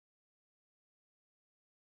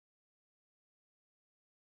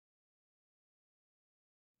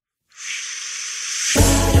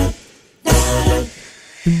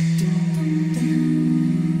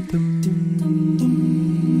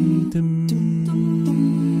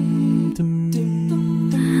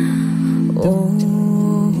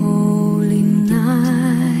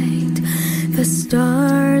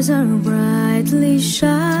brightly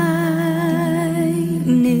shining.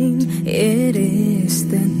 It is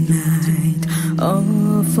the night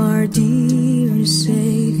of our dear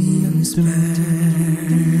Savior's birth.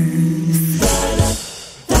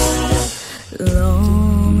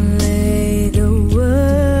 Long lay the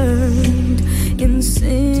world in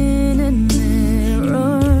sin and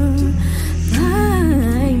error,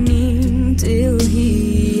 pining till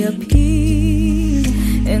He appeared,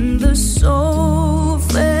 and the soul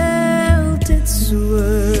felt its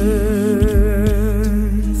worth.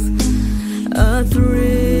 A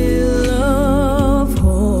thrill of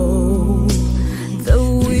hope, the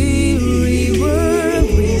weary world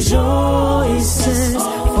rejoices,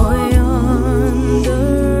 for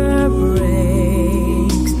yonder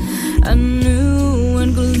breaks a new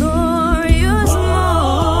and glorious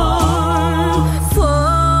morn. Fall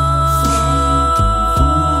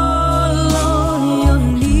on your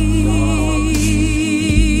knees,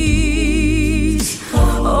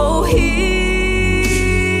 oh, hear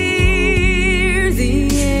the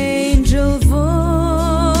angel voices.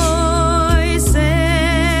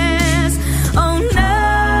 Oh,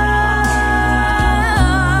 night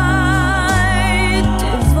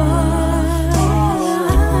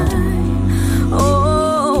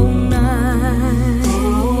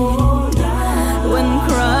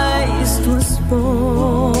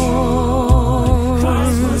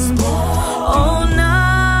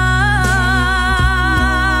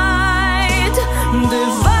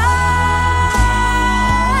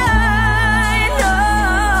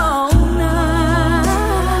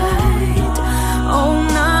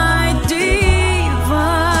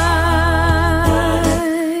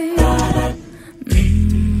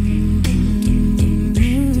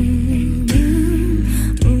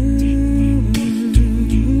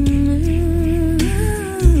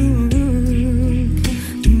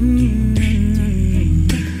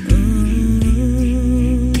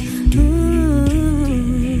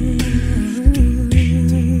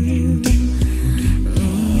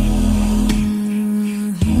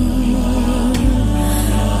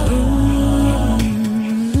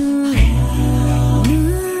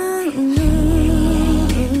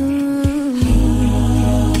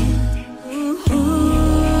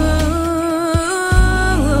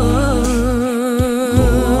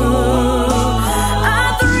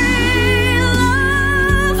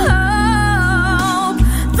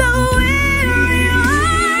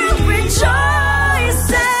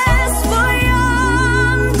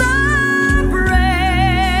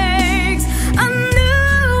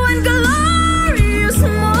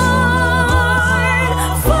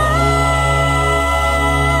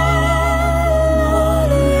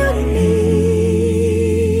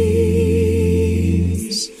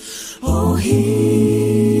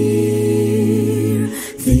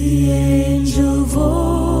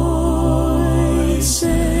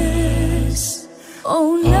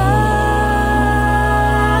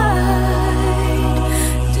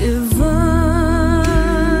divine,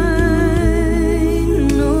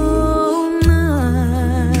 oh,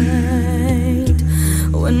 night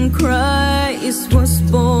when Christ was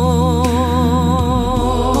born.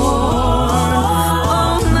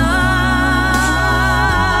 Oh, night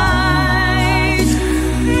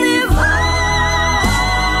divine,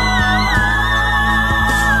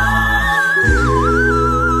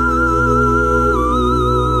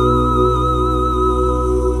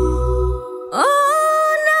 oh,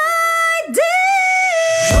 night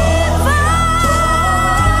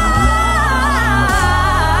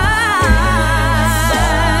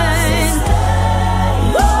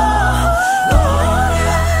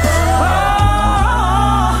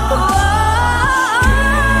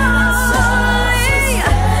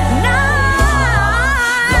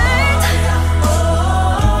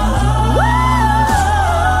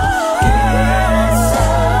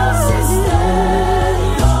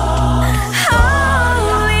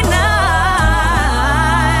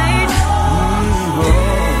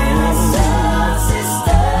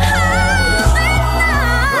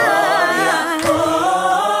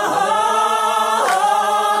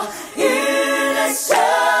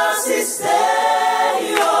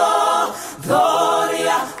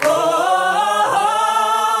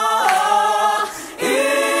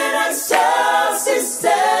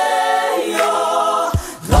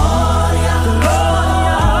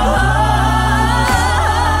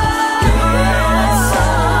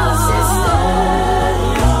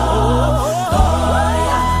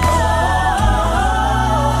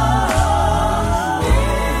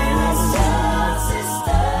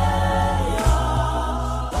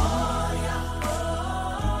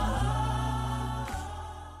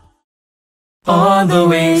On the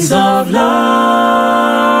wings of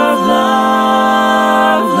love, love.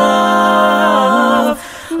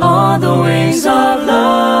 wings of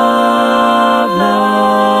love,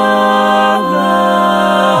 love,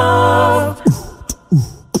 love.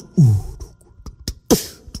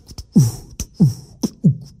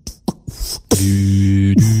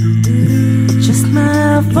 Just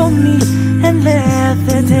smile for me and let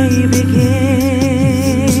the day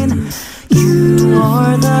begin. You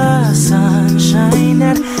are the sunshine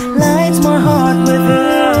that lights my heart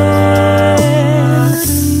within.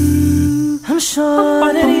 I'm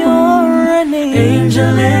sure that you're an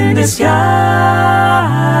angel in disguise.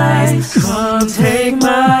 Come take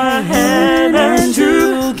my hand and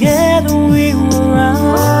together we will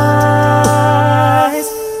rise.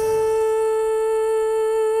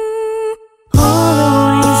 On the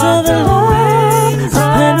wings of the Lord,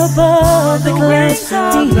 up and above the clouds, the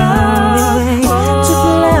only way to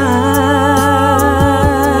fly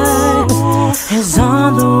is on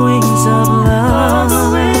the wings of love.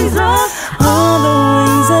 On the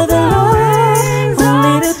wings of the Lord,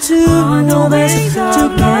 only the two of us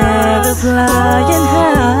together flying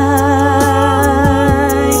high,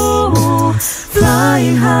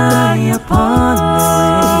 flying high upon the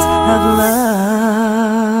wings of love.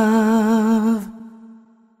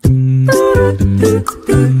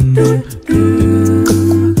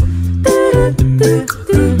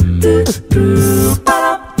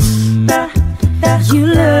 You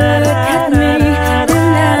look at me and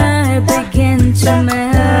I begin to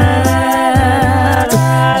melt,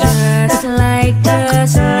 just like the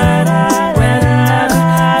snow when the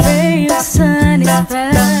ray of sun is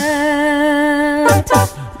felt.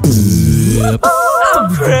 I'm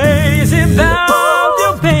crazy about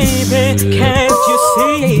you, baby. Can't you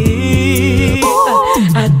see?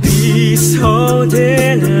 I'd be so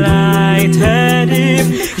delighted if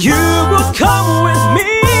you would come with me.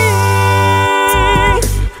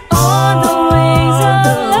 On the wings of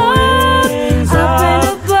love, up and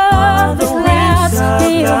above the clouds,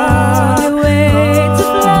 the only way to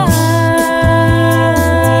fly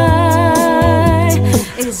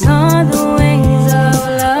is on the wings of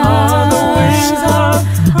love.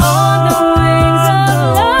 On the wings of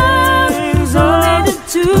love, only the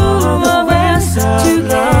two of us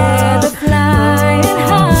together flying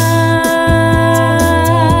high,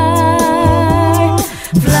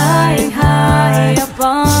 flying high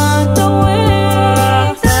upon the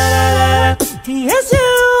wings. Yes,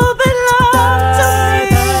 you belong to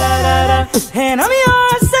me, and I'm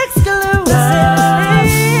yours exclusively.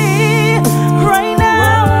 Right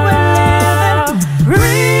now we're living,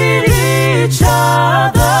 breathe each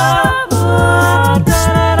other,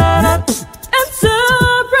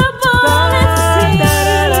 Inseparable it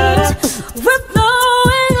seems, we're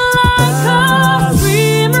flowing like a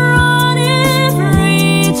stream running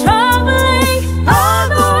free, traveling on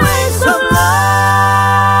the wings of love.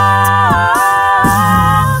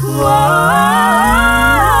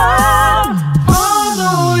 On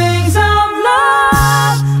the wings of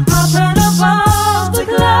love, up and above the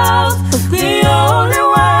clouds, the only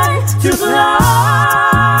way to fly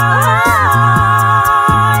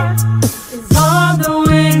is on the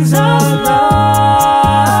wings of love.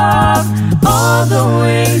 On the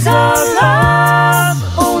wings of love,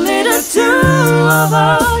 only the two of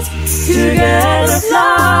us together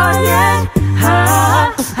flying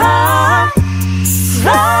high, high,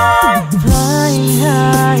 flying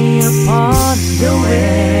high upon the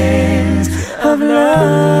wings of love.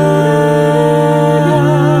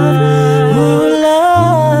 Oh, love.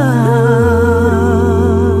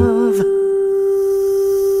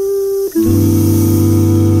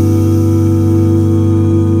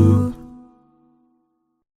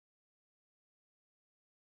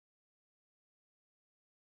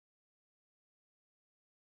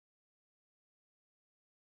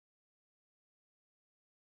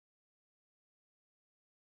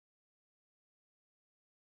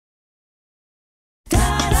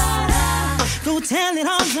 Go tell it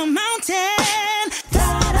on the mountain.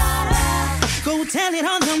 Go tell it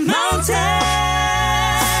on the mountain.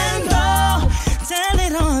 Go tell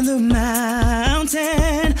it on the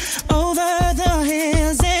mountain. Over the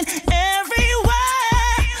hills and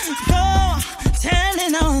everywhere. Go tell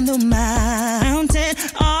it on the mountain.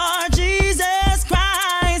 Our Jesus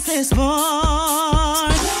Christ is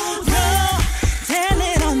born. Go tell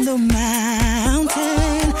it on the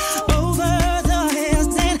mountain. Over the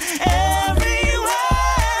hills and everywhere.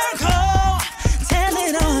 Go tell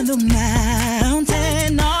it on the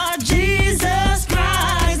mountain. Our Jesus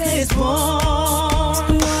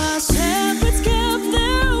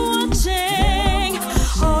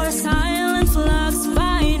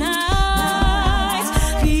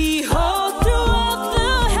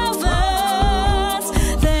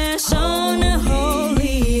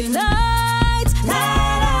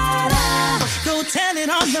it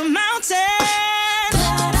on the mountain.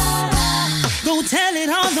 Go tell it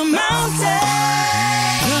on the mountain.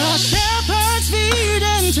 The shepherds feed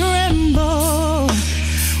and tremble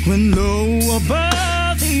when low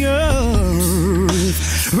above the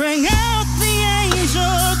earth rang out the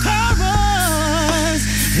angel chorus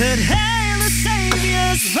that hail the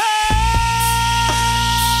Savior's birth.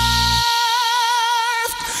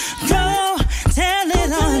 Go tell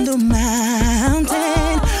it on the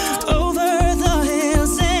mountain, over the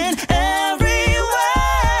hills and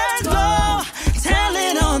everywhere. Go tell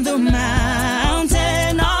it on the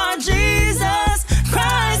mountain, our Jesus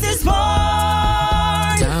Christ is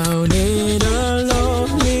born. Down in a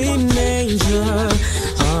lonely manger,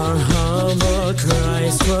 our humble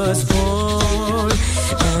Christ was born,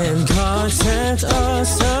 and God sent us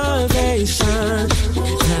salvation,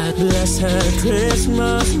 that blessed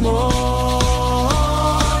Christmas morn.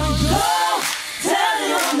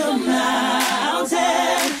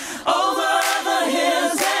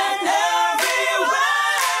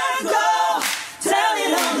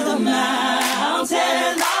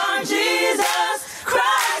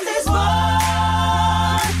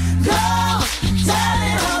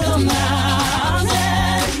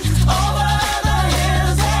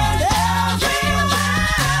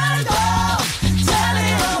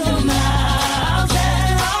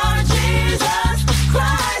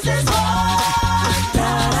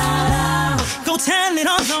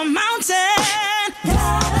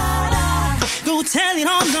 Tell it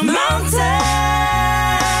on the mountain,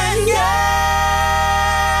 yeah.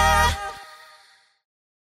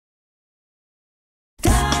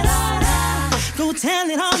 Go tell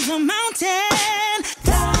it on the mountain.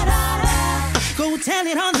 Go tell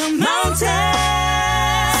it on the mountain.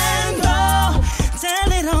 Go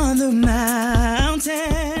tell it on the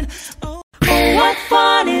mountain. Oh, what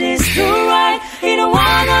fun it is to ride in a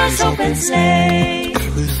one-horse open sleigh,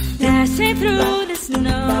 dashing through the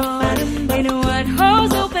snow in a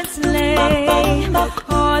one-horse open sleigh.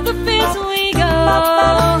 O'er the fields we go,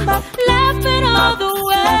 laughing all the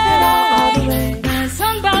way. Bells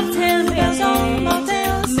on bobtail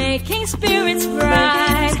ring, making spirits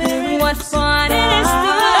bright. What fun it is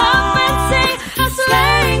to laugh and sing a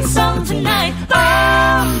sleighing song tonight.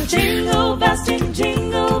 Oh, jingle bells,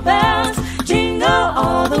 jingle bells, jingle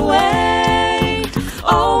all the way.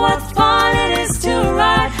 Oh, what fun it is to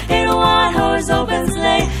ride in a one-horse open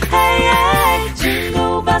sleigh. Hey, hey,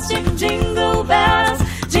 jingle bells, jingle bells,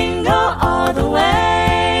 jingle all the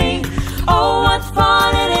way. Oh, what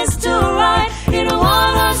fun it is to ride in a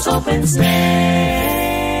one-horse open sleigh.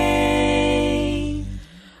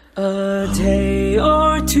 A day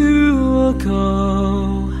or two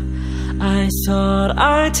ago, I thought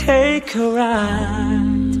I'd take a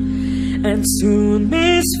ride, and soon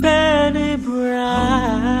Miss Fanny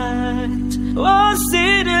Bright was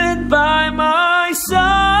seated by my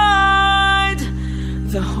side.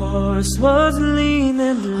 The horse was lean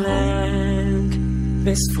and lank,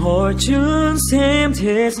 misfortune seemed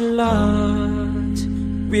his lot.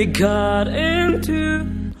 We got into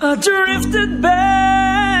a drifted bank,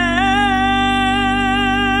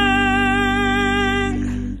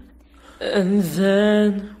 and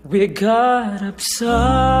then we got upset.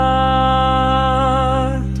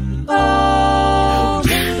 Oh,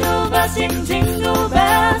 jingle bells, jingle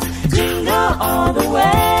bells, jingle all the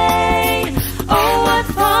way. Oh, what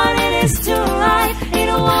fun it is to ride in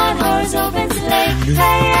a one-horse open sleigh.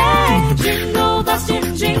 Hey, hey, jingle bells,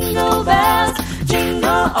 jingle bells,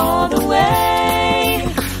 jingle all the way.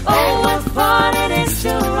 Oh, what fun it is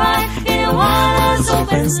to ride in a one-horse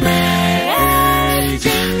open sleigh. Hey,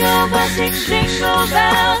 jingle bells, jingle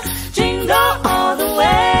bells, jingle all the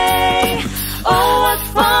way. Oh, what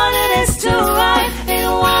fun it is to ride in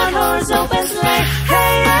a one-horse open sleigh.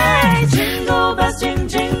 Hey, hey, jingle bells,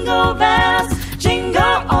 jingle bells,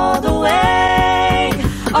 jingle all the way.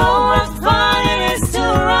 Oh, what fun it is to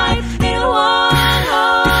ride in a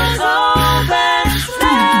one-horse open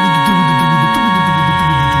sleigh.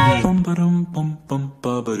 Bum ba-dum bum bum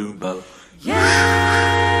ba-ba-dum ba. Yeah.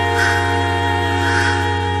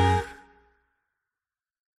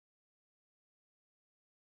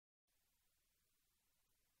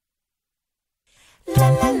 La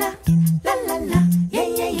la la, la la la, yeah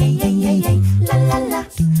yeah yeah yeah yeah yeah, la la la,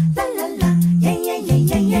 la la la, yeah yeah yeah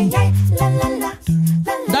yeah yeah yeah, la la la,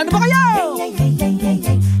 la la. Dano ba kayo? Yeah yeah yeah yeah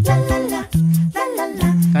yeah, la la la, la la la.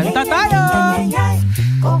 Kanta tayo!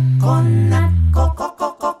 Coconut, coconut,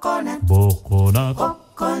 Coconut,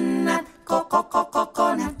 coconut, coconut,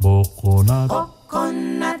 coconut, coconut,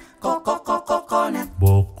 coconut, coconut, coconut,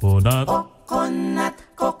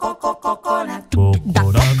 coconut.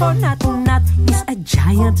 coconut. Coconut nut is a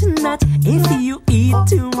giant nut. If you eat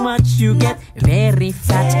too much, you get very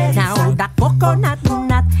fat. Now the coconut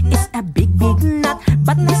nut is a big nut,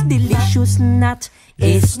 but this delicious nut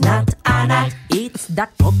is not a nut. It's the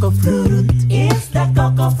cocoa fruit. It's the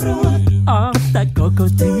cocoa fruit Of the cocoa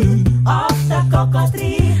tree. of the cocoa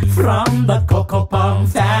tree. From the cocoa palm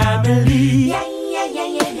family. Yeah, yeah, yeah,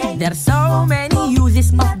 yeah, yeah. There's so many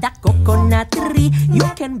uses of the coconut tree. You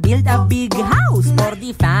can build a big house for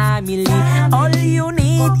the family. All you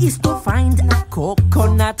need is to find a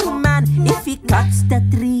coconut man. If he cuts the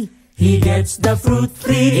tree, he gets the fruit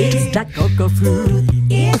free. It's the cocoa fruit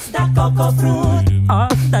It's the cocoa fruit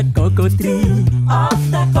of the cocoa tree. of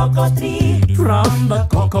the cocoa tree. From the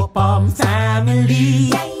cocoa palm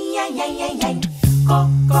family. Yeah, yeah, yeah, yeah, yeah.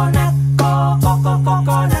 Coconut, coconut,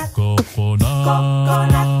 coconut,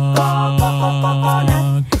 coconut.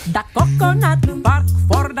 The coconut bark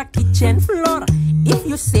for the kitchen floor. If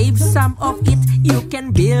you save some of it, you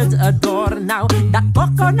can build a door. Now the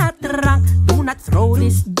coconut trunk, do not throw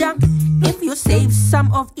this junk. If you save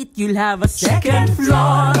some of it, you'll have a second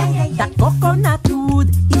floor. The coconut wood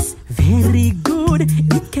is very good.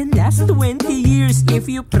 It can last 20 years if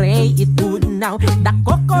you pray it would. Now the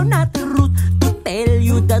coconut root, to tell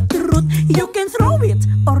you the truth, you can throw it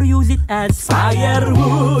or use it as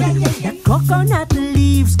firewood. The coconut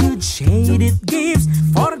leaves, good shade it gives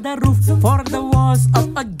for the roof, for the walls, up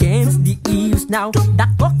against the eaves. Now the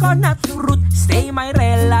coconut fruit, stay my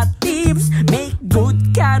relatives, make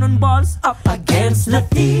good cannonballs up against the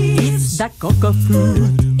thieves. It's the cocoa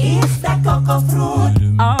fruit It's the cocoa fruit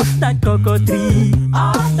of the cocoa tree.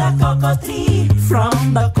 of the cocoa tree.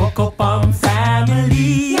 From the cocoa palm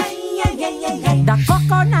family. Yeah, yeah, yeah, yeah, yeah. The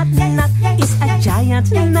coconut nut is a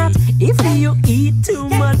giant nut. If you eat too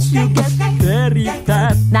much, you get very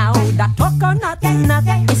fat. Now the coconut nut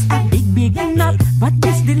is a big nut, but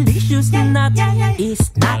this delicious nut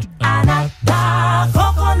is not a nut. The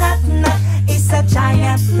coconut nut is a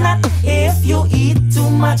giant nut. If you eat too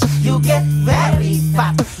much, you get very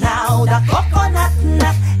fat. Now the coconut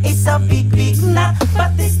nut is a big nut,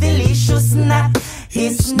 but this delicious nut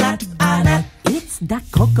is not a nut. It's the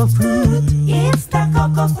cocoa fruit It's the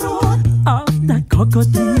cocoa fruit of the cocoa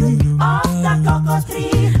tree. of the cocoa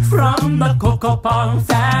tree. From the cocoa palm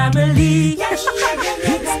family. Yeah, yeah, yeah,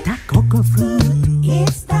 yeah, It's yeah. the cocoa fruit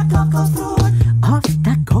It's the cocoa fruit of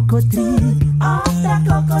the cocoa tree. of the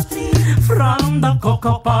cocoa tree. From the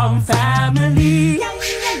cocoa palm family. Yeah,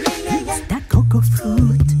 yeah, yeah, yeah, yeah. The cocoa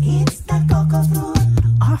fruit It's the cocoa fruit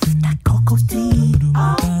of the cocoa tree.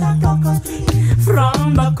 of the cocoa tree.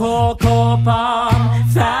 From the cocoa palm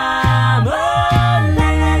family.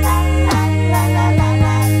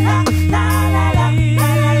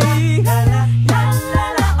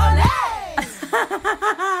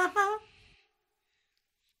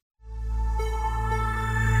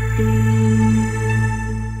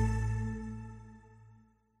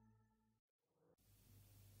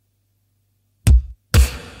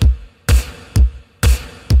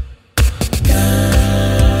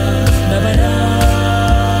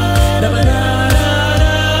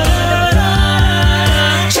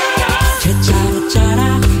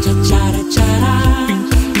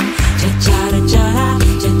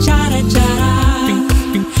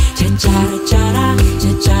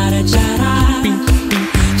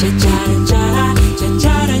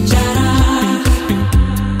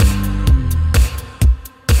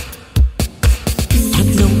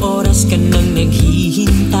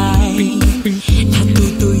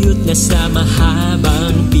 Sa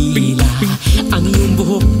mahabang pila, ang iyong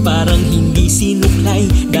buhok parang hindi sinuklay.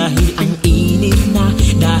 Dahil ang init na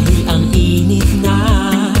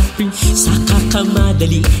sa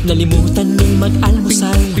kakamadali, nalimutan mong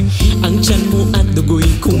mag-almusal. Ang tiyan mo at dugo'y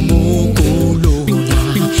kumukulo na.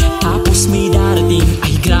 Tapos may darating,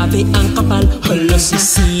 ay grabe ang kapal. Hala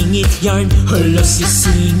sisingit yarn, hala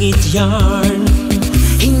sisingit yarn.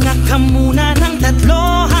 Hinga ka muna ng 3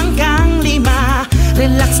 hanggang 5.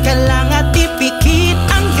 Relax ka lang at ipikit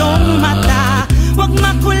ang iyong mata. Huwag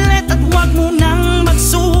makulit at huwag mo nang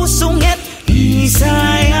magsusungit.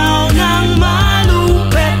 Isayaw ng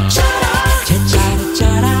malupit.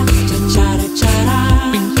 Cha-cha-ra-cha-ra, cha-cha-ra-cha-ra,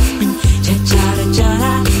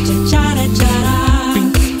 cha-cha-ra-cha-ra, cha-cha-ra-cha-ra,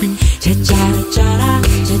 cha-cha-ra-cha-ra,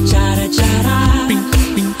 cha-cha-ra-cha-ra,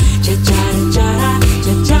 cha-cha-ra-cha-ra,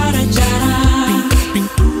 cha-cha-ra-cha-ra.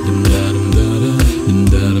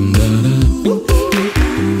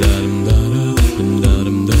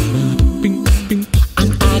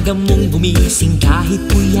 Ang aga mong gumising kahit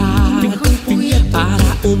puyat,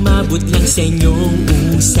 para umabot lang sa inyong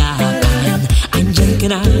usapan. Andyan ka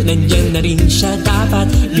na, nandyan na rin siya. Dapat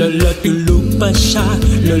lolo tulog pa siya,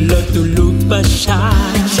 lolo tulog pa siya.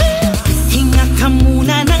 Hinga ka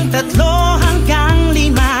muna ng 3 hanggang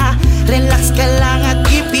 5. Relax ka lang at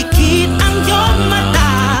ipikit ang iyong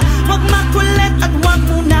mata. Huwag makulit at huwag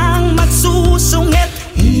munang magsusungit.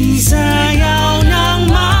 Isayaw ng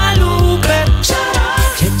malupit.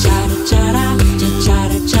 Cha-cha-ra-cha-ra,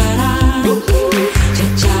 cha-cha-ra-cha-ra,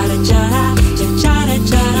 cha-cha-ra-cha-ra,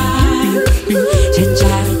 cha-cha-ra-cha-ra,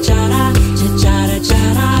 cha-cha-ra-cha-ra,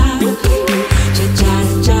 cha-cha-ra-cha-ra,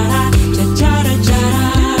 cha-cha-ra-cha-ra, cha-cha-ra-cha-ra.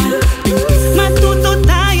 Matuto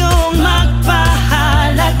tayong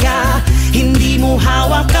magpahalaga. Hindi mo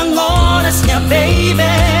hawak ang oras niya,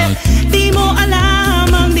 baby. Di mo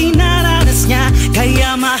alam ang dinaranas niya.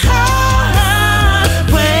 Kaya mahal,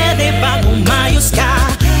 pwede bang umayos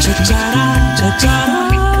ka? Cha-cha-ra,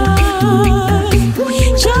 cha-cha-ra,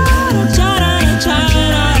 cha-cha-ra, cha-cha-ra,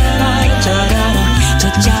 cha-cha-ra, cha-cha-ra,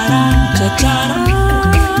 cha-cha-ra,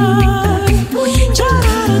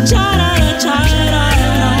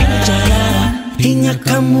 cha-cha-ra. Hinga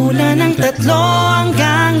ka muna ng 3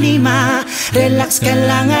 hanggang 5. Relax ka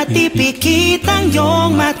lang at ipikit ang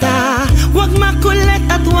iyong mata. Huwag makulit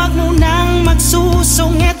at huwag munang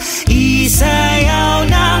magsusungit. Isayaw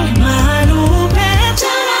ng malupit.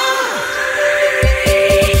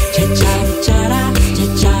 Cha-cha-ra-cha-ra,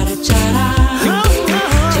 cha-cha-ra-cha-ra,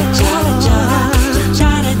 cha-cha-ra-cha-ra,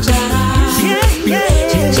 cha-cha-ra-cha-ra,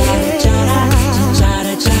 cha-cha-ra-cha-ra,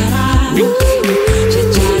 cha-cha-ra-cha-ra, cha-cha-ra-cha-ra,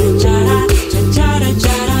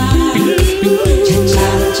 cha-cha-ra-cha-ra,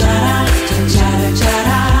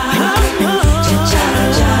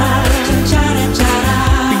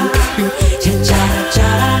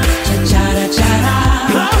 cha-cha-ra-cha-ra, cha-cha-ra-cha-ra,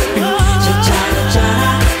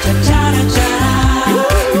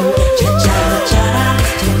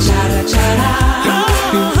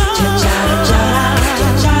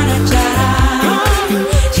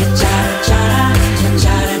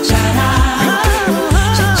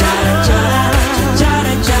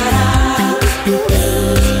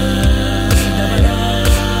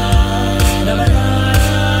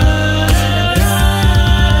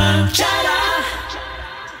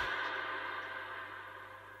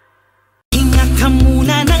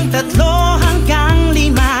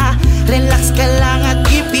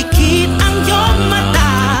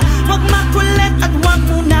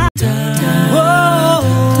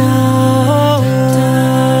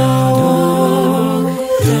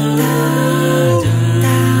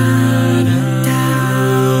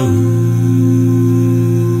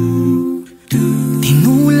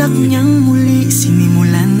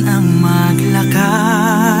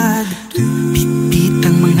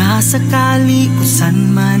 sakali kung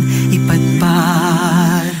saan man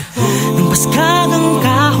ipadpad. Ng baskagang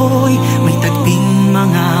kahoy, may tagping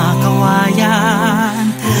mga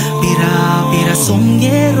kawayan. Pira-pirasong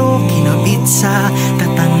yero, kinabit sa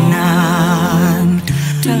tatangnan.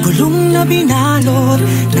 Gulong na binalot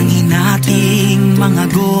ng hinating mga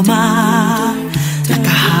goma.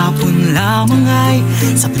 Nakahapon lamang ay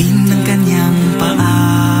sapin ng kanyang paa.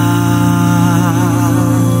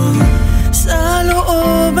 Sa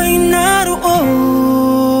loob ay naroon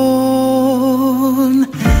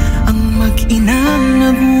ang mag-inang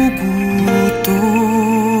nagugutom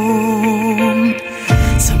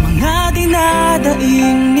sa mga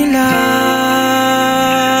dinadaing nila.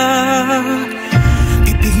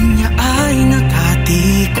 Bibig niya ay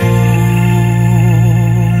nakatikom,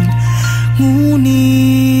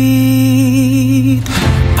 ngunit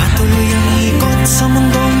patuloy ang ikot sa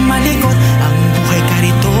mundong malikot. Ang buhay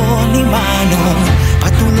karito ni Manong,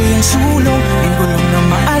 patuloy ang sulong ng gulong na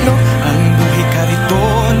maalok. Ang buhay karito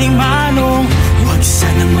ni Manong, huwag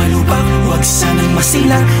sanang malubak, huwag sanang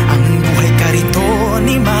masilang. Ang buhay karito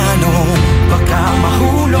ni Manong, baka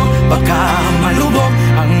mahulog, baka malubog.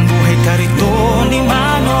 Ang buhay karito ni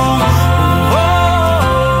Manong.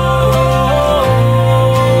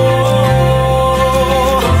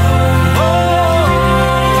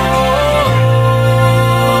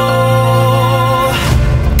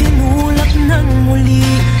 Tinulak ng muli,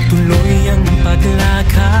 tuloy ang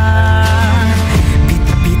paglakad.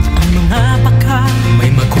 Bit-bit ang mga paka,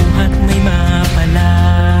 may makuha't may mapala.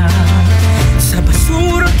 Sa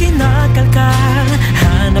basura kinakalkal,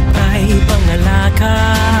 hanap ay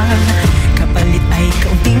pangalakan. Kapalit ay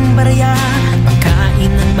kaunting barya,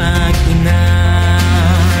 pagkain ng mag-ina.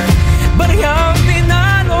 Baryang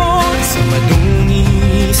pinanot sa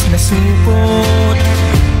madungis na supot,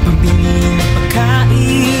 pambili ng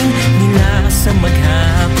pagkain nila sa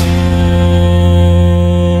maghapon.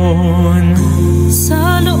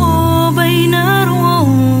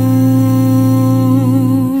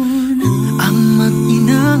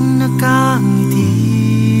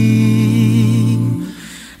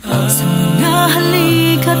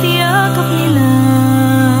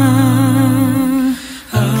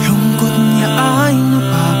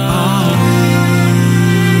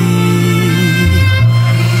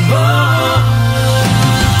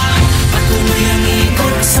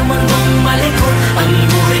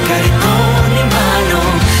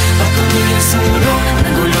 sulong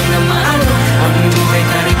ng gulong na maalo. Ang buhay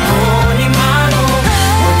kariko ni Mano.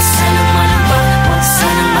 Huwag sanang malamba, huwag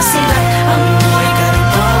sanang masilat. Ang buhay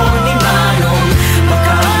kariko ni Mano.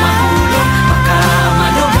 Baka mahulog, baka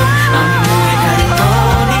malubog. Ang buhay kariko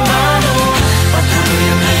ni Mano. Patuloy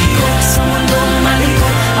ang malikot sa mundong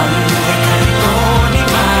malikot. Ang buhay kariko ni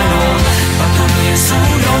Mano. Patuloy ang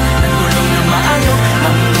sulong ng gulong na maalo.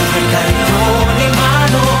 Ang buhay kariko ni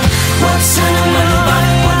Mano. Huwag sanang malamba,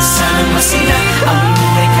 huwag sanang masilat. Ang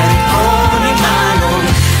buhay kariko ni Mano.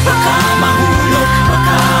 Baka mahulog,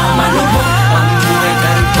 baka malubog. Ang buhay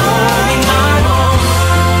kariko ni Mano.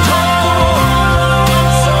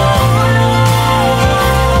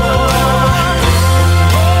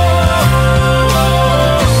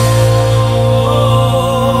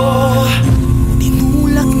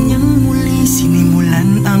 Tinulak niyang muli,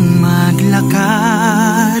 sinimulan ang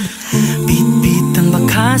maglakad. Bit-bit ang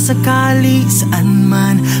baka sakali saan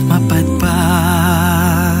man mapadpad.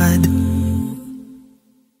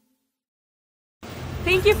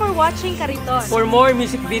 Thank you for watching Kariton. For more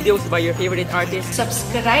music videos by your favorite artists,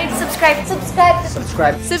 Subscribe, subscribe, subscribe,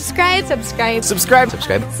 subscribe, subscribe, subscribe, subscribe,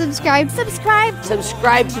 subscribe, subscribe,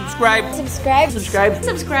 subscribe, subscribe, subscribe, subscribe, subscribe.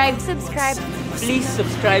 subscribe, subscribe. Please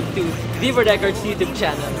subscribe to Viva Records YouTube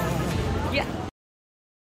channel. Yeah.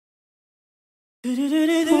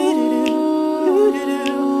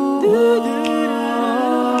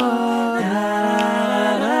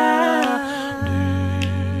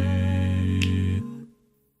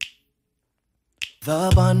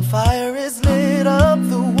 The bonfire is lit up,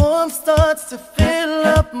 the warmth starts to fill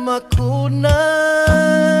up my cold night.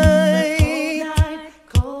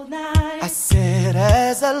 I sit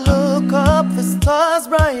as I look up, the stars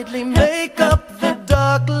brightly make up the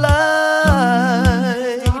dark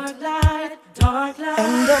light.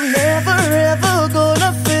 And I'm never ever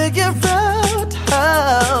gonna figure out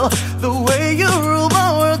how the way you rule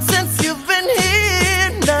my world since you've been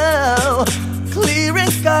here now.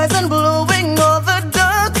 Clearing skies and blowing all the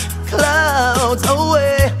dark clouds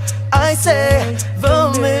away. I say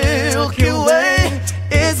the Milky Way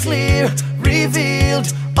is clear,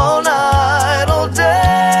 revealed all night, all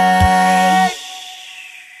day.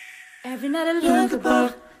 Every night I look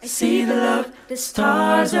above, I see the love, the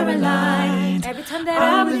stars are aligned. Every time that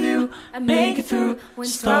I'm with you, I make it through when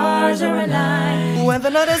stars are aligned. When the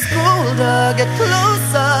night is colder, get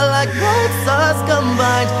closer like bright stars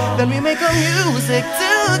combined. Then we make our music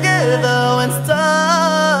together when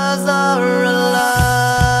stars are aligned.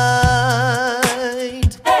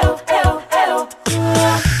 Ew, ew, ew.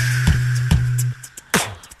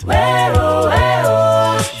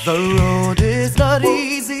 The road is not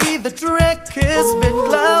easy, the trek is a bit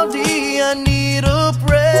cloudy. I need a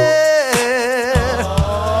prayer.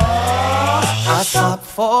 I stop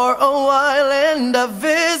for a while and I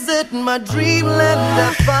visit my dreamland.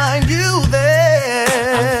 I find you there.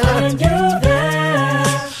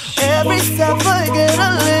 Every step I get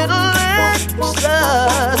a little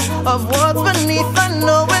anxious of what's beneath. I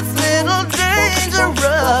know it's little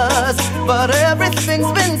dangerous, but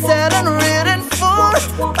everything's been said and written for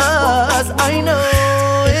us. I know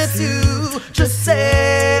it's you. Just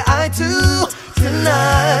say I do.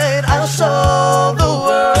 Tonight I'll show the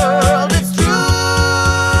world it's true.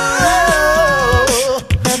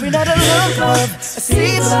 Every night I look up, I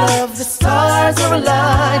see the love, the stars are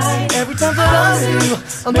aligned. Every time that I see you,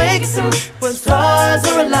 I'll make it through when stars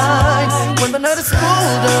are aligned. When the night is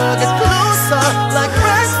colder, get closer like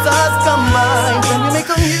bright stars combined. Then we make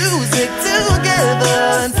our music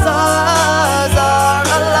together and stars are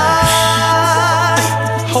aligned.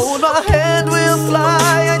 Hold my hand, we'll fly.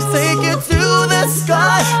 I take you to the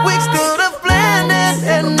sky. We could have planned it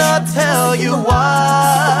and not tell you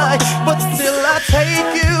why, but still I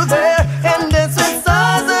take you there and dance with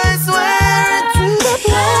stars. I swear into the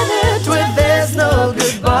planet where there's no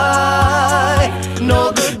goodbye,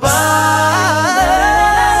 no goodbye.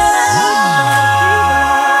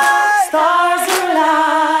 Stars are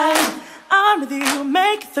aligned. I'm with you,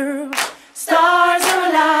 make it through. Stars are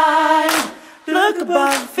aligned. Look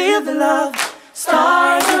above, feel the love.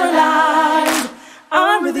 Stars are aligned.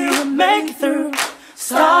 I'm with you, make it through.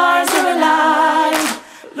 Stars are aligned.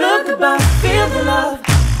 Look above, feel the love.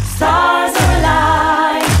 Stars are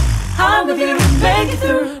aligned. I'm with you, make it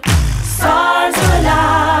through. Stars are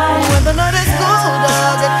aligned. When the night is cold,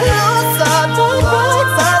 I'll get closer to bright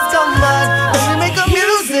stars combined. When we make our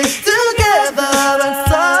music together and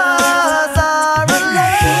stars are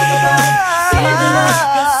aligned.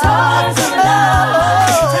 Stars are aligned.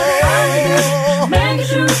 Make it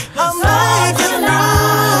through. I'll make it through.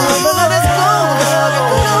 When the night is cold, I'll get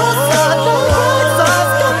closer to bright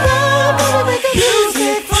stars combined. When we make our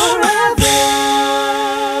music forever.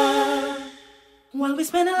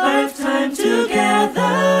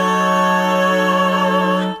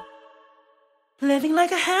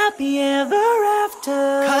 make a happy ever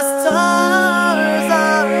after. 'Cause stars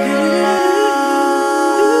are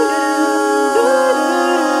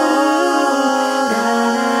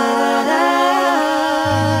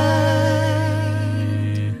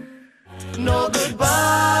no goodbye.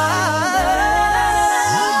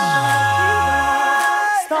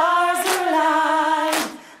 Stars are alive.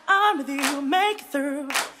 I'm with you, make it through.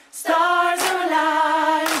 Stars are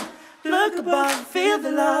alive. Look above, feel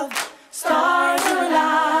the love. Stars are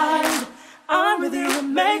alive. I'm with you,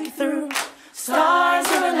 make it through. Stars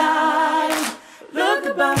are alive. Look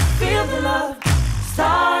above, feel the love.